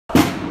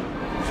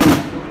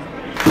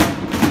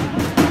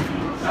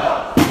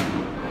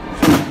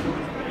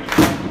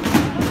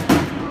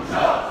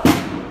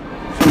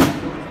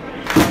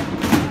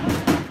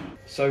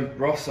So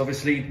Ross,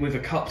 obviously with a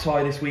cup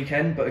tie this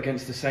weekend, but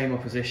against the same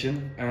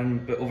opposition,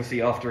 but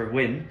obviously after a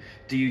win,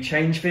 do you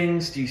change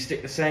things? Do you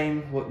stick the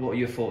same? What are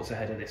your thoughts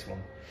ahead of this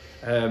one?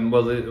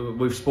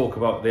 We've spoke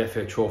about the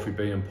FA Trophy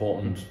being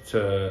important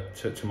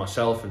to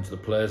myself and to the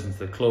players and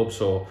to the club.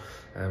 So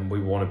we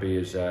want to be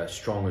as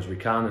strong as we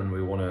can, and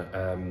we want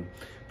to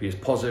be as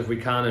positive we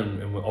can,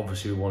 and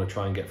obviously we want to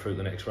try and get through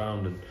the next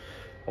round. And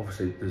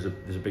obviously there's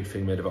a big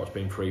thing made about us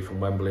being free from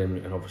Wembley,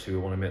 and obviously we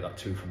want to make that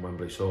 2 from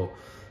Wembley. So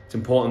it's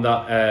important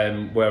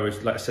that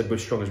whereas, like I said, we're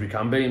as strong as we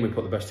can be, and we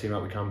put the best team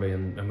out we can be,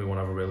 and we want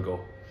to have a real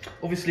go.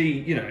 Obviously,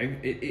 you know,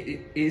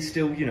 it is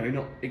still, you know,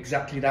 not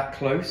exactly that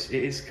close.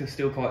 It is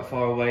still quite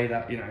far away,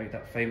 that, you know,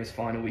 that famous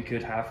final we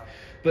could have.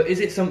 But is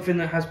it something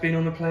that has been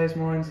on the players'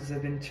 minds? Has there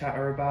been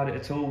chatter about it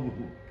at all?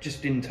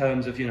 Just in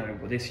terms of, you know,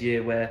 this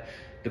year where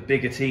the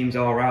bigger teams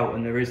are out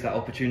and there is that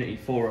opportunity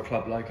for a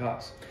club like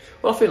us.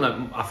 Well,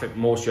 I think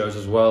most years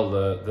as well,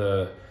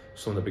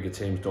 some of the bigger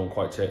teams don't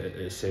quite take it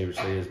as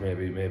seriously as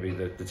maybe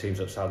the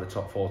teams outside the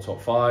top 4, top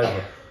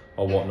 5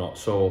 or whatnot.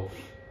 So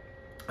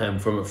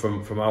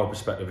from our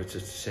perspective, it's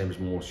just the same as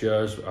most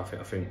years. I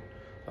think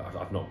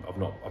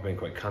I've been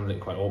quite candid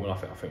and quite open. I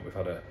think we've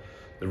had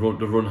the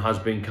run has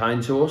been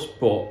kind to us,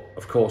 but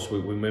of course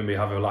we maybe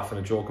have a laugh and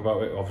a joke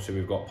about it. Obviously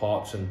we've got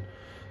parts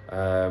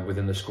and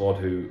within the squad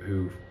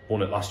who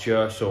won it last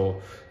year,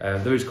 so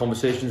there is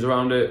conversations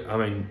around it. I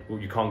mean,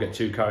 you can't get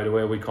too carried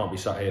away. We can't be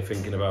sat here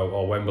thinking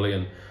about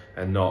Wembley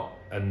and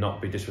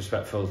not be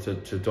disrespectful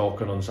to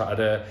Dorking on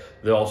Saturday.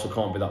 There also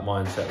can't be that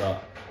mindset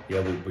that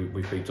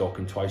we beat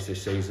Dorking twice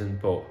this season,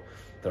 but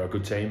they're a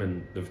good team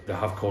and they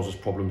have caused us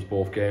problems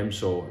both games,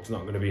 so it's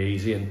not going to be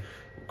easy, and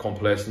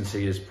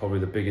complacency is probably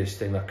the biggest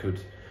thing that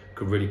could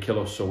really kill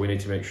us. So we need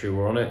to make sure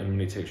we're on it, and we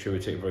need to make sure we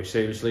take it very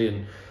seriously,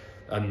 and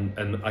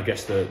I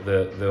guess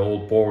the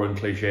old boring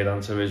cliched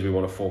answer is we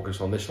want to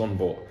focus on this one,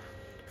 but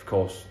of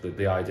course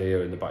the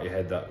idea in the back of your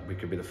head that we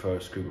could be the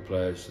first group of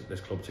players at this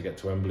club to get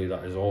to Wembley,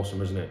 that is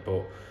awesome, isn't it?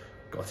 But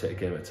got to take a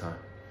game at a time.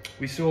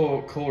 We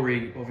saw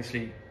Corey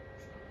obviously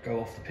go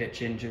off the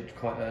pitch injured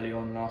quite early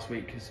on last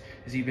week.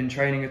 Has he been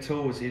training at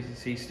all? Is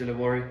he still a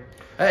worry?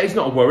 He's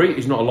not a worry.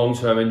 He's not a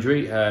long-term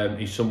injury.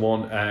 He's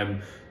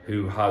someone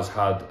who has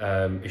had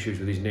issues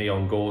with his knee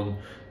ongoing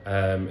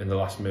in the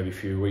last maybe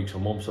few weeks or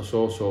months or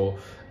so. So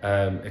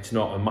it's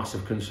not a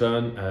massive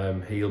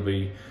concern. He'll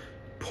be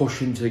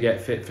pushing to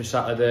get fit for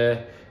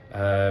Saturday.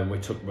 We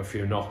took him a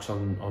few knocks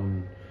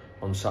on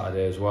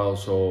Saturday as well.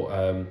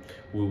 So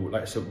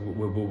like I said,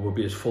 we'll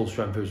be as full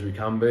strength as we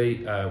can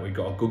be. We've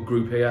got a good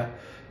group here.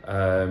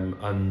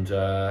 And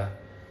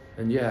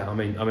yeah, I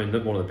mean,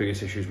 one of the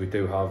biggest issues we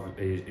do have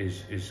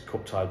is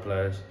cup-tied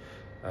players.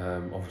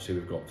 Obviously,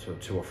 we've got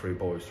three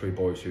boys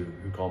who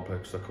can't play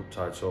because they're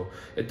cup-tied. So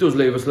it does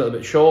leave us a little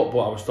bit short, but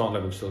our starting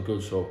eleven's still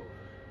good. So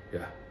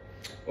yeah.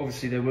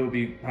 Obviously, there will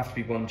have to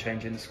be one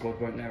change in the squad,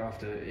 won't there,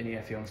 after Ini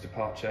Efion's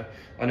departure?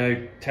 I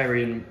know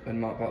Terry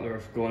and Mark Butler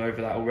have gone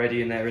over that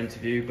already in their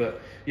interview,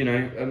 but you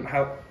know,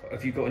 how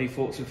have you got any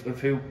thoughts of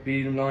who'll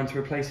be in line to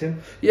replace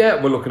him?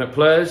 Yeah, we're looking at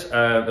players.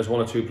 There's 1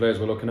 or 2 players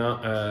we're looking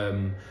at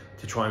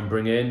to try and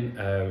bring in.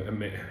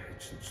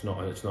 It's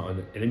not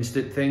an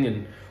instant thing,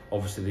 and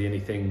obviously the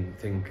Ini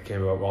thing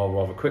came about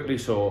rather quickly,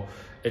 so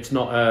it's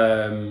not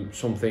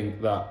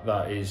something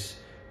that is.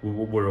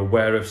 We're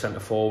aware of centre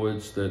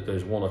forwards, that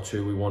there's 1 or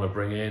 2 we want to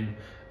bring in.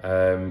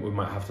 We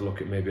might have to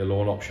look at maybe a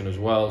loan option as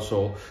well.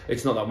 So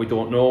it's not that we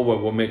don't know.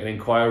 We're making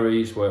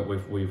inquiries.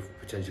 We've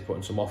potentially put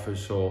in some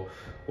offers. So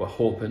we're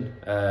hoping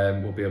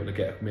we'll be able to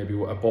get maybe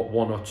 1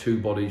 or 2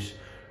 bodies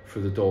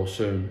through the door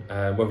soon.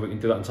 Whether we can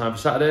do that in time for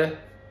Saturday,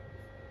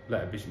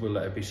 we'll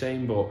let it be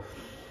seen. But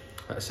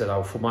like I said,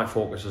 my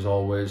focus as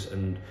always,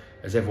 and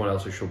as everyone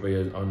else should be,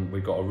 and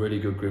we've got a really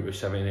good group of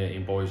 17,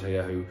 18 boys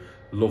here who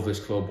love this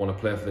club, want to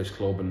play for this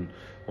club, and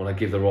want to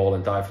give their all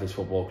and die for this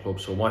football club.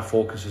 So my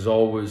focus as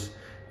always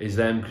is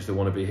them, because they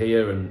want to be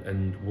here,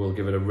 and we'll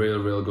give it a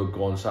real good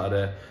go on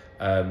Saturday.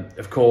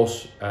 Of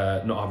course,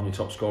 not having your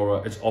top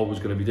scorer, it's always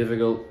going to be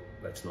difficult.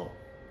 Let's not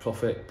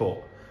fluff it,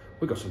 but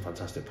we've got some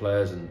fantastic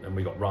players, and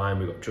we got Ryan,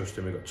 we got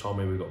Justin, we got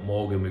Tommy, we got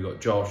Morgan, we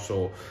got Josh.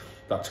 So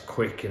that's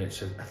quick, and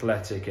it's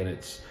athletic, and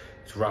it's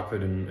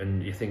rapid,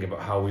 and you think about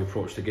how we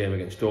approach the game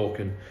against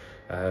Dorking,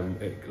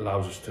 it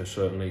allows us to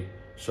certainly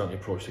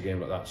approach the game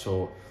like that.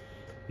 So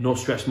no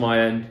stress my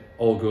end,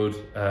 all good,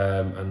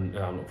 and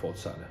I'm looking forward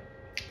to Saturday.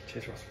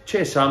 Cheers, Ross.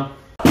 Cheers, Sam.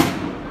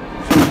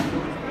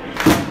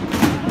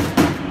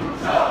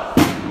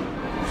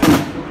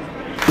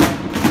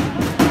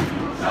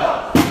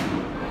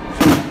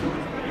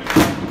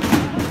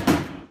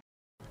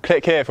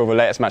 Click here for all the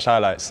latest match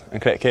highlights,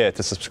 and click here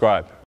to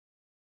subscribe.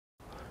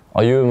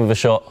 Are you in with a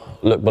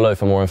shot? Look below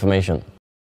for more information.